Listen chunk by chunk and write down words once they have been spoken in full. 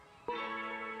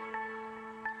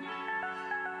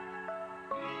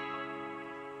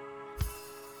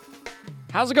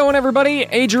How's it going, everybody?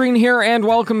 Adrian here, and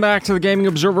welcome back to the Gaming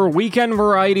Observer Weekend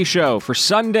Variety Show for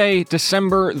Sunday,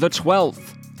 December the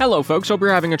 12th. Hello, folks. Hope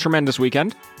you're having a tremendous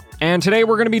weekend. And today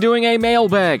we're going to be doing a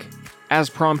mailbag, as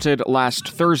prompted last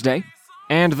Thursday.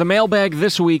 And the mailbag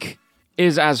this week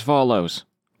is as follows.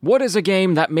 What is a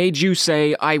game that made you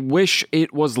say, I wish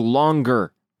it was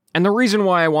longer? And the reason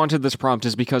why I wanted this prompt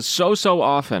is because so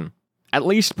often, at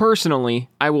least personally,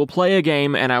 I will play a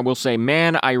game and I will say,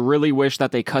 man, I really wish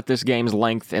that they cut this game's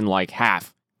length in like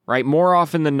half, right? More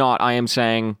often than not, I am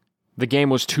saying the game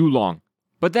was too long.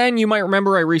 But then you might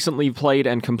remember I recently played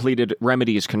and completed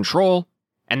Remedy's Control,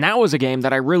 and that was a game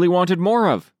that I really wanted more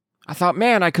of. I thought,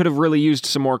 man, I could have really used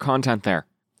some more content there.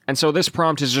 And so this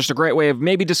prompt is just a great way of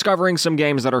maybe discovering some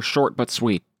games that are short but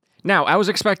sweet. Now, I was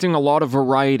expecting a lot of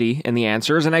variety in the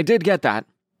answers, and I did get that.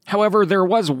 However, there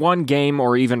was one game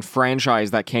or even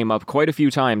franchise that came up quite a few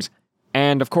times,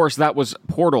 and of course that was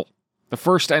Portal. The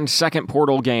first and second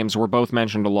Portal games were both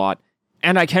mentioned a lot,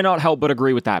 and I cannot help but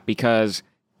agree with that, because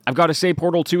I've got to say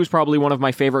Portal 2 is probably one of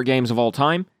my favorite games of all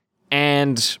time,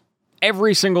 and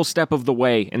every single step of the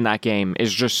way in that game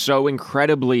is just so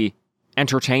incredibly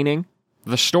entertaining.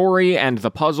 The story and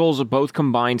the puzzles both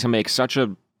combine to make such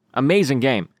an amazing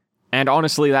game, and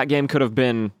honestly, that game could have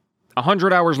been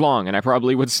 100 hours long, and I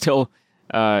probably would still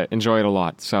enjoy it a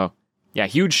lot. So, yeah,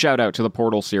 huge shout out to the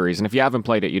Portal series, and if you haven't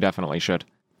played it, you definitely should.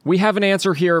 We have an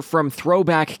answer here from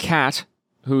Throwback Cat,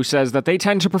 who says that they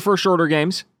tend to prefer shorter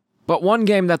games, but one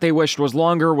game that they wished was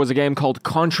longer was a game called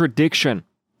Contradiction.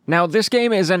 Now, this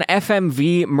game is an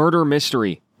FMV murder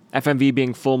mystery, FMV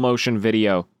being full motion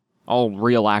video, all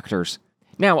real actors.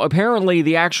 Now, apparently,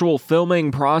 the actual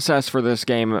filming process for this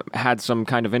game had some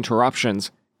kind of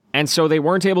interruptions, and so they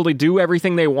weren't able to do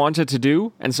everything they wanted to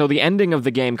do, and so the ending of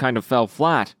the game kind of fell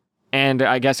flat. And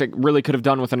I guess it really could have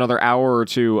done with another hour or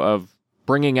two of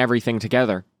bringing everything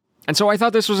together. And so I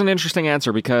thought this was an interesting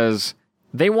answer, because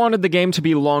they wanted the game to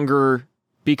be longer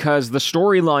because the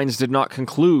storylines did not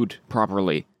conclude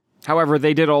properly. However,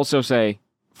 they did also say,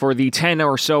 for the 10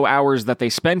 or so hours that they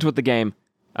spent with the game,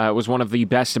 it was one of the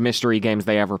best mystery games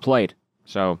they ever played.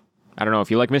 So, I don't know, if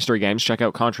you like mystery games, check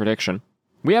out Contradiction.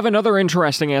 We have another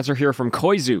interesting answer here from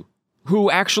Koizu, who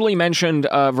actually mentioned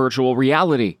virtual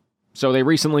reality. So they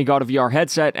recently got a VR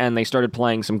headset and they started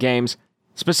playing some games.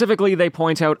 Specifically, they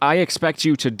point out I Expect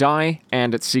You to Die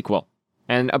and its sequel.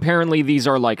 And apparently these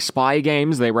are like spy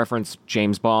games. They reference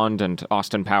James Bond and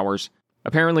Austin Powers.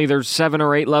 Apparently there's 7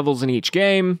 or 8 levels in each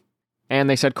game. And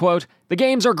they said, quote, "The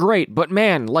games are great, but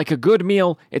man, like a good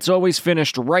meal, it's always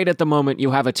finished right at the moment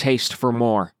you have a taste for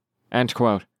more." End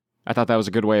quote. I thought that was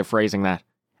a good way of phrasing that.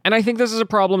 And I think this is a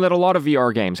problem that a lot of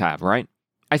VR games have, right?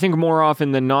 I think more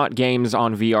often than not, games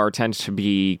on VR tend to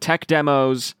be tech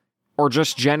demos, or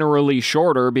just generally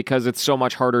shorter because it's so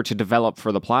much harder to develop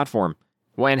for the platform.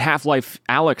 When Half-Life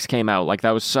Alyx came out, like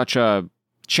that was such a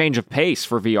change of pace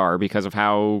for VR because of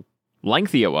how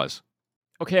lengthy it was.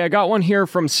 Okay, I got one here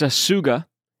from Sasuga,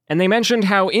 and they mentioned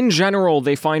how in general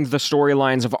they find the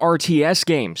storylines of RTS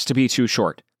games to be too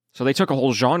short. So they took a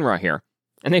whole genre here.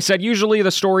 And they said usually the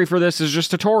story for this is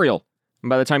just tutorial. And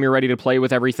by the time you're ready to play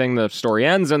with everything, the story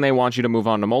ends and they want you to move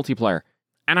on to multiplayer.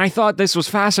 And I thought this was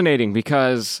fascinating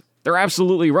because they're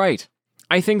absolutely right.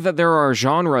 I think that there are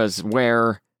genres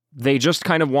where they just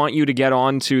kind of want you to get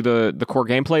on to the core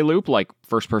gameplay loop, like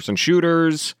first-person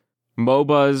shooters,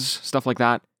 MOBAs, stuff like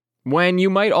that, when you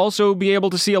might also be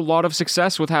able to see a lot of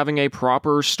success with having a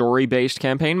proper story-based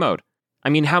campaign mode. I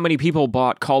mean, how many people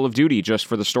bought Call of Duty just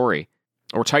for the story?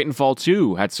 Or Titanfall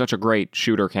 2 had such a great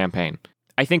shooter campaign.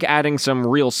 I think adding some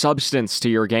real substance to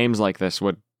your games like this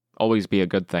would always be a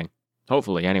good thing.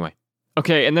 Hopefully, anyway.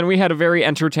 Okay, and then we had a very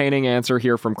entertaining answer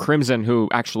here from Crimson, who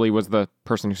actually was the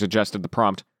person who suggested the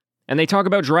prompt. And they talk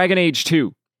about Dragon Age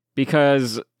 2,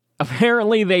 because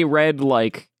apparently they read,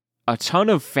 like, a ton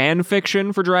of fan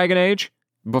fiction for Dragon Age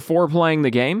before playing the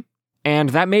game, and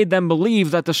that made them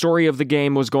believe that the story of the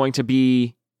game was going to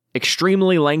be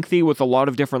extremely lengthy with a lot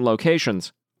of different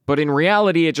locations, but in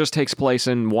reality it just takes place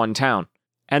in one town.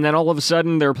 And then all of a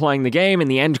sudden they're playing the game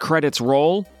and the end credits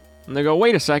roll, and they go,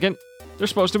 wait a second, there's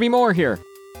supposed to be more here.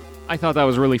 I thought that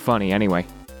was really funny anyway.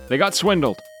 They got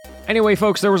swindled. Anyway,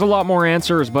 folks, there was a lot more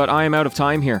answers, but I am out of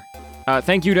time here.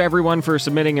 Thank you to everyone for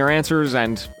submitting your answers,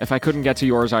 and if I couldn't get to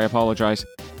yours, I apologize.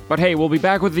 But hey, we'll be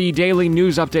back with the daily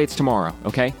news updates tomorrow,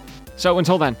 okay? So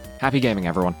until then, happy gaming,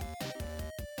 everyone.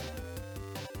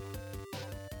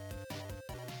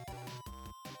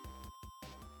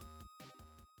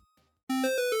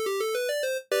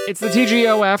 It's the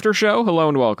TGO After Show. Hello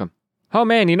and welcome. Oh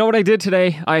man, you know what I did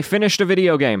today? I finished a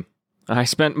video game. I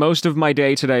spent most of my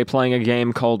day today playing a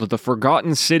game called The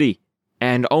Forgotten City.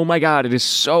 And oh my god, it is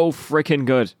so freaking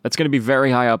good. That's going to be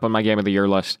very high up on my Game of the Year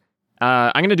list.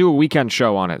 I'm going to do a weekend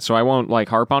show on it, so I won't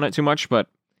harp on it too much, but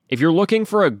if you're looking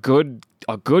for a good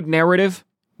narrative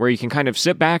where you can kind of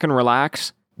sit back and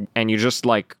relax and you just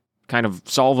kind of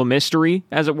solve a mystery,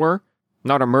 as it were,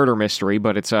 not a murder mystery,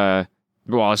 but it's a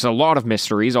lot of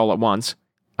mysteries all at once.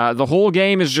 The whole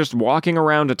game is just walking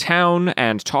around a town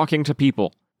and talking to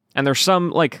people. And there's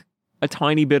some, a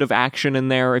tiny bit of action in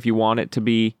there if you want it to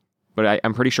be, but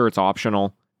I'm pretty sure it's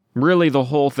optional. Really, the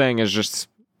whole thing is just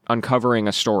uncovering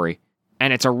a story.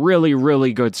 And it's a really,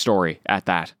 really good story at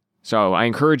that. So I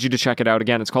encourage you to check it out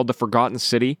again. It's called The Forgotten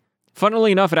City.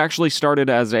 Funnily enough, it actually started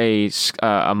as a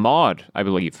mod, I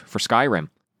believe, for Skyrim.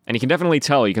 And you can definitely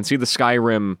tell, you can see the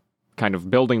Skyrim kind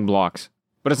of building blocks.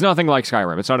 But it's nothing like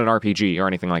Skyrim. It's not an RPG or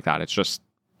anything like that. It's just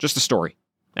a story.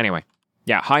 Anyway,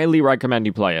 yeah, highly recommend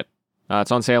you play it.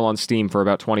 It's on sale on Steam for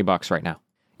about $20 right now.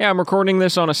 Yeah, I'm recording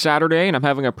this on a Saturday, and I'm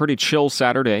having a pretty chill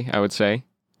Saturday, I would say.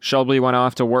 Shelby went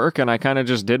off to work, and I kind of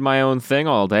just did my own thing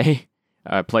all day.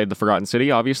 I played The Forgotten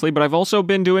City, obviously, but I've also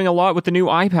been doing a lot with the new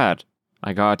iPad.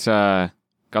 I got the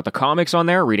comics on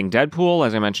there, reading Deadpool,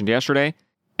 as I mentioned yesterday.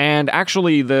 And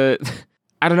actually,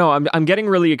 I don't know, I'm getting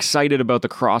really excited about the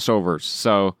crossovers.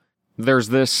 So there's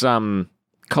this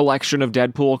collection of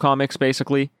Deadpool comics,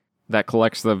 basically, that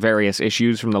collects the various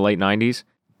issues from the late 90s.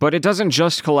 But it doesn't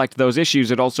just collect those issues,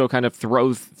 it also kind of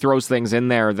throws things in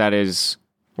there that is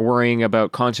worrying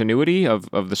about continuity of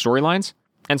the storylines.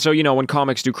 And so, when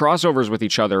comics do crossovers with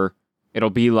each other,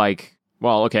 it'll be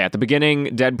at the beginning,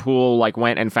 Deadpool,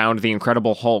 went and found the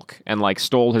Incredible Hulk and,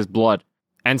 stole his blood.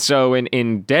 And so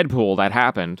in Deadpool, that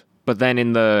happened. But then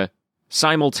in the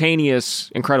simultaneous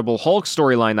Incredible Hulk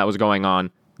storyline that was going on,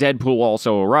 Deadpool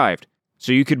also arrived.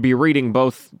 So you could be reading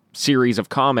both series of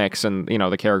comics and,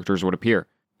 the characters would appear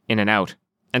in and out.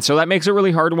 And so that makes it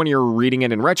really hard when you're reading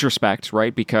it in retrospect,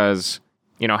 right? Because,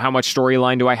 how much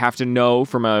storyline do I have to know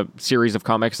from a series of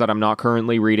comics that I'm not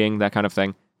currently reading, that kind of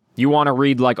thing. You want to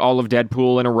read, all of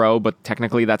Deadpool in a row, but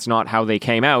technically that's not how they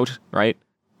came out, right?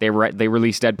 They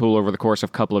released Deadpool over the course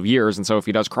of a couple of years, and so if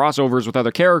he does crossovers with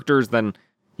other characters, then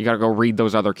you gotta go read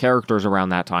those other characters around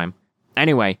that time.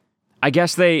 Anyway, I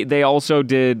guess they also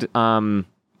did, let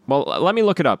me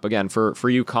look it up again for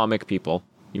you comic people.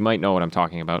 You might know what I'm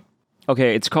talking about.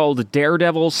 Okay, it's called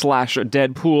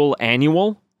Daredevil/Deadpool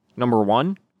Annual,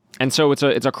 #1. And so it's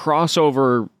a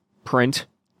crossover print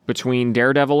between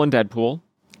Daredevil and Deadpool.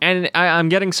 And I'm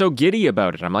getting so giddy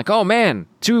about it. I'm like, oh man,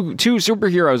 two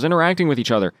superheroes interacting with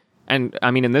each other. And, I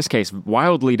mean, in this case,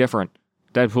 wildly different.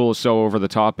 Deadpool is so over the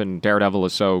top, and Daredevil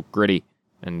is so gritty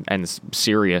and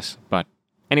serious. But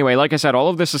anyway, like I said, all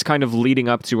of this is kind of leading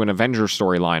up to an Avengers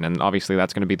storyline, and obviously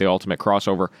that's going to be the ultimate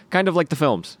crossover, kind of like the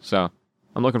films. So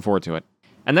I'm looking forward to it.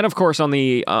 And then, of course, on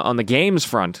the games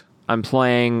front, I'm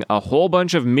playing a whole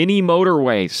bunch of Mini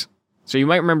Motorways. So you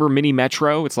might remember Mini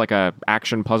Metro. It's like a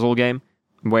action puzzle game,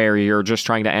 where you're just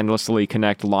trying to endlessly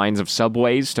connect lines of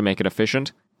subways to make it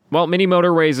efficient. Well, Mini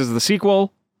Motorways is the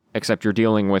sequel, except you're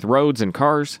dealing with roads and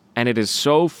cars, and it is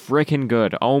so frickin'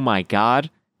 good. Oh my god.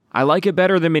 I like it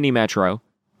better than Mini Metro,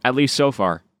 at least so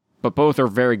far, but both are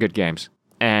very good games.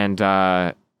 And,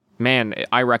 man,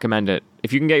 I recommend it.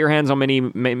 If you can get your hands on Mini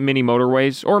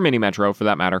Motorways, or Mini Metro for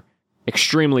that matter,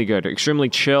 extremely good, extremely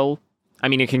chill. I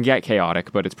mean, it can get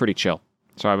chaotic, but it's pretty chill.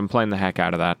 So I've been playing the heck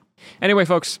out of that. Anyway,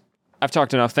 folks, I've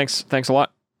talked enough. Thanks a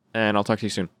lot, and I'll talk to you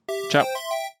soon. Ciao.